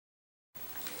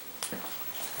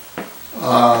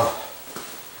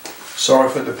Sorry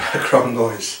for the background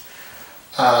noise.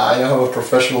 I have a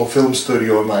professional film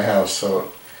studio in my house,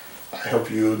 so I hope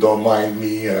you don't mind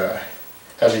me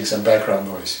having some background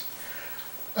noise.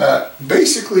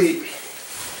 Basically,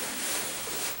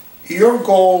 your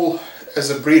goal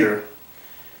as a breeder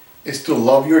is to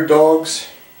love your dogs,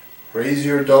 raise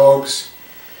your dogs,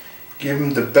 give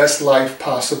them the best life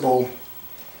possible,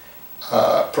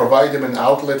 provide them an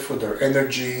outlet for their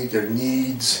energy, their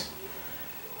needs,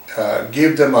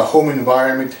 give them a home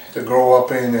environment to grow up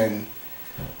in, and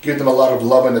give them a lot of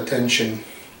love and attention.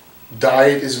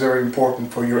 Diet is very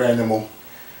important for your animal.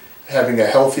 Having a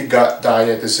healthy gut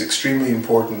diet is extremely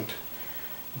important.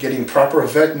 Getting proper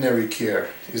veterinary care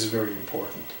is very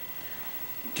important.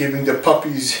 Giving the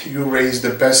puppies you raise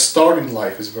the best start in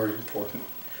life is very important.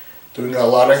 Doing a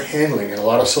lot of handling and a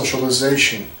lot of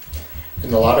socialization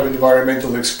and a lot of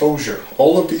environmental exposure.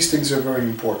 All of these things are very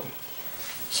important.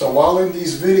 So while in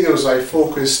these videos I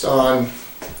focused on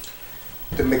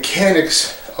the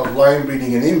mechanics of line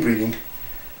breeding and inbreeding,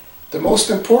 the most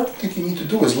important thing you need to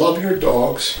do is love your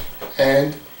dogs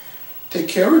and take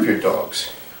care of your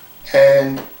dogs.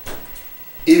 And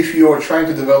if you're trying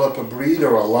to develop a breed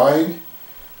or a line,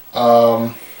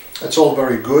 that's all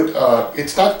very good.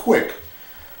 It's not quick.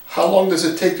 How long does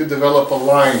it take to develop a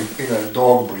line in a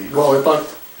dog breed? Well, about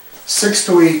 6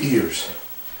 to 8 years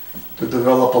to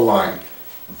develop a line.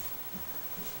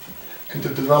 And to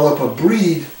develop a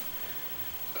breed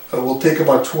will take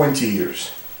about 20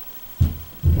 years.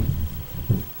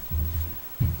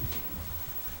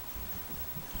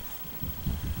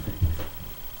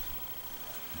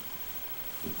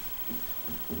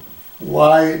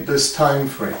 Why this time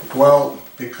frame? Well,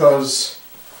 because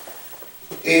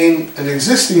in an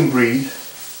existing breed,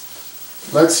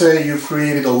 let's say you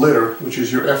created a litter, which is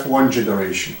your F1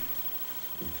 generation.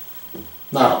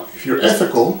 Now, if you're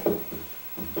ethical,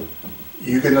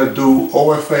 you're going to do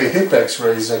OFA hip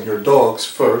x-rays on your dogs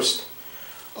first.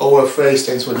 OFA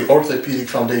stands for the Orthopedic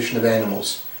Foundation of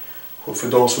Animals, for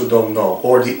those who don't know,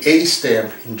 or the A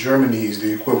stamp in Germany is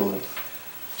the equivalent.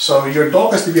 So your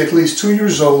dog has to be at least 2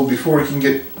 years old before he can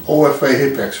get OFA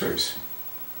hip x-rays.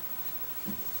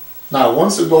 Now,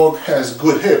 once the dog has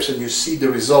good hips and you see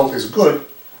the result is good,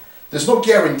 there's no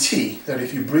guarantee that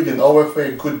if you breed an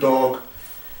OFA good dog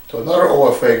to another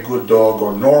OFA good dog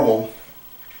or normal,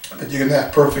 that you're going to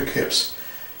have perfect hips.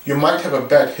 You might have a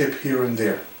bad hip here and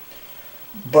there,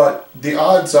 but the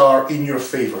odds are in your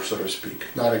favor, so to speak,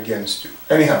 not against you.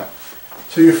 Anyhow,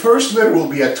 so your first litter will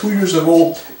be at 2 years of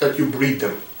old that you breed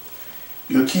them.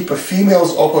 You keep a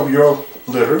females off of your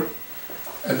litter,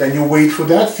 and then you wait for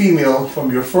that female from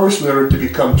your first litter to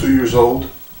become 2 years old,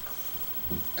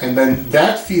 and then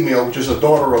that female, which is a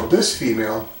daughter of this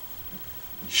female,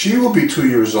 she will be 2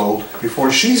 years old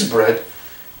before she's bred,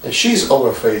 and she's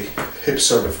OFA hip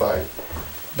certified.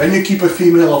 Then you keep a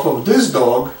female off of this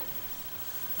dog,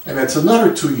 and that's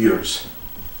another 2 years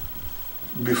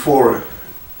before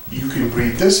you can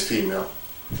breed this female.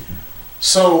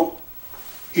 So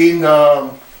in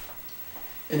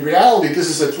reality, this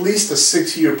is at least a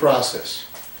 6-year process.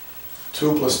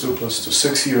 2 plus 2 plus 2,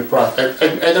 6-year process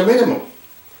at a minimum.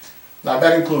 Now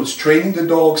that includes training the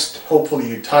dogs. Hopefully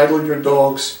you title your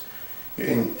dogs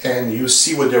and you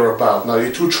see what they're about. Now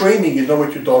through training you know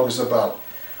what your dog is about.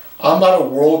 I'm not a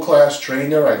world-class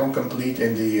trainer. I don't compete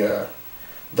in the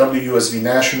WSV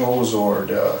Nationals or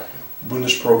the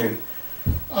Bundesprogen.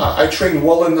 I train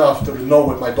well enough to know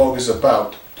what my dog is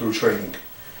about through training.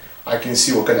 I can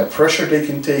see what kind of pressure they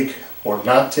can take or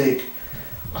not take.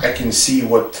 I can see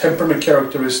what temperament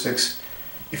characteristics.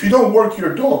 If you don't work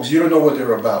your dogs, you don't know what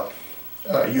they're about.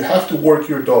 You have to work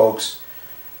your dogs,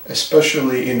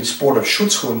 especially in the sport of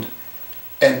Schutzhund,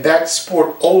 and that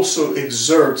sport also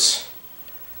exerts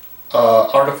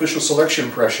artificial selection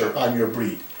pressure on your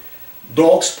breed.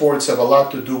 Dog sports have a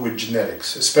lot to do with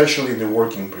genetics, especially in the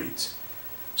working breeds.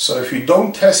 So if you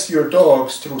don't test your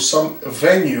dogs through some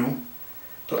venue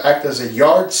to act as a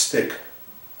yardstick,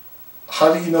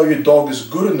 how do you know your dog is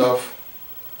good enough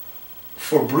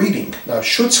for breeding? Now,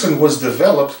 Schutzhund was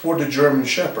developed for the German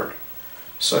Shepherd,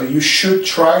 so you should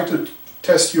try to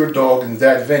test your dog in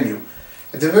that venue.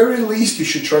 At the very least, you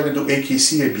should try to do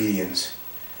AKC obedience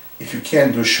if you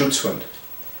can't do Schutzhund.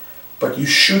 But you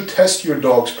should test your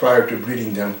dogs prior to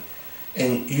breeding them,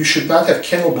 and you should not have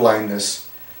kennel blindness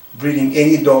breeding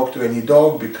any dog to any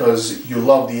dog because you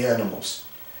love the animals.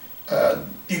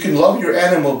 You can love your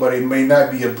animal, but it may not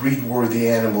be a breed-worthy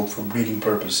animal for breeding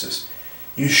purposes.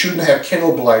 You shouldn't have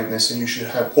kennel blindness, and you should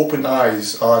have open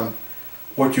eyes on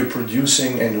what you're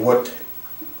producing and what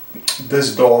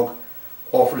this dog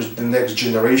offers the next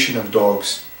generation of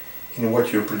dogs in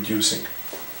what you're producing.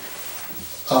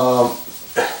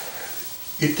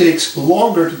 It takes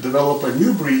longer to develop a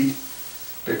new breed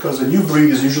because a new breed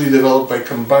is usually developed by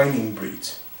combining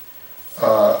breeds,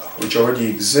 which already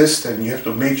exist, and you have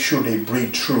to make sure they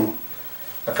breed true.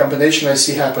 A combination I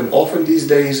see happen often these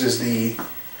days is the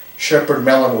Shepherd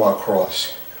Malinois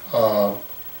cross.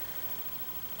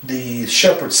 The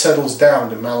Shepherd settles down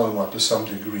the Malinois to some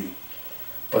degree,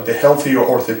 but the healthier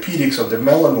orthopedics of the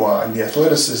Malinois and the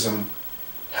athleticism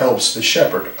helps the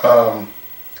Shepherd.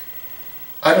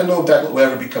 I don't know if that will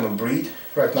ever become a breed.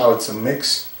 Right now it's a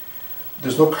mix.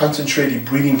 There's no concentrated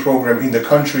breeding program in the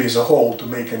country as a whole to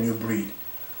make a new breed.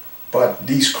 But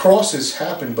these crosses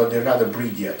happen, but they're not a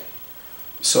breed yet.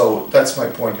 So that's my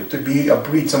point. To be a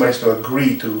breed, somebody has to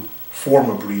agree to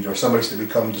form a breed, or somebody has to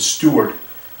become the steward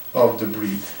of the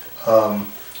breed.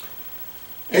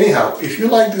 Anyhow, if you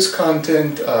like this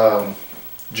content,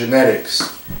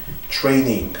 genetics,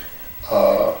 training,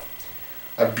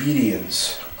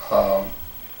 obedience,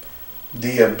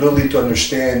 the ability to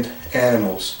understand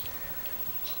animals.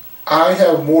 I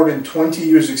have more than 20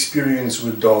 years experience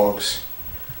with dogs.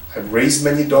 I've raised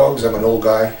many dogs. I'm an old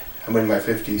guy. I'm in my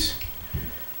 50s.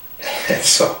 And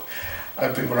so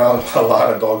I've been around a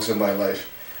lot of dogs in my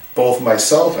life, both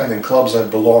myself and in clubs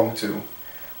I've belonged to.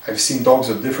 I've seen dogs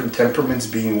of different temperaments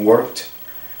being worked.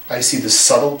 I see the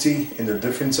subtlety in the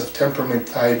difference of temperament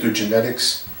tied to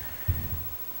genetics.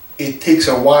 It takes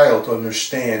a while to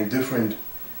understand different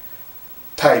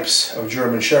types of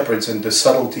German Shepherds and the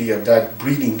subtlety of that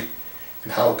breeding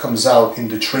and how it comes out in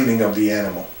the training of the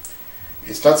animal.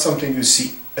 It's not something you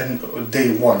see on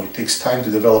day one. It takes time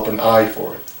to develop an eye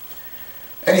for it.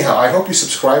 Anyhow, I hope you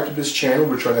subscribe to this channel.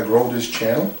 We're trying to grow this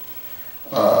channel.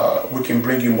 We can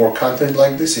bring you more content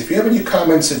like this. If you have any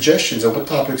comments, suggestions on what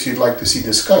topics you'd like to see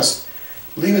discussed,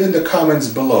 leave it in the comments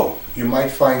below. You might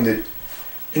find it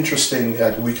interesting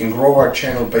that we can grow our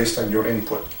channel based on your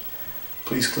input.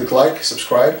 Please click like,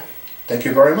 subscribe. Thank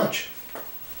you very much.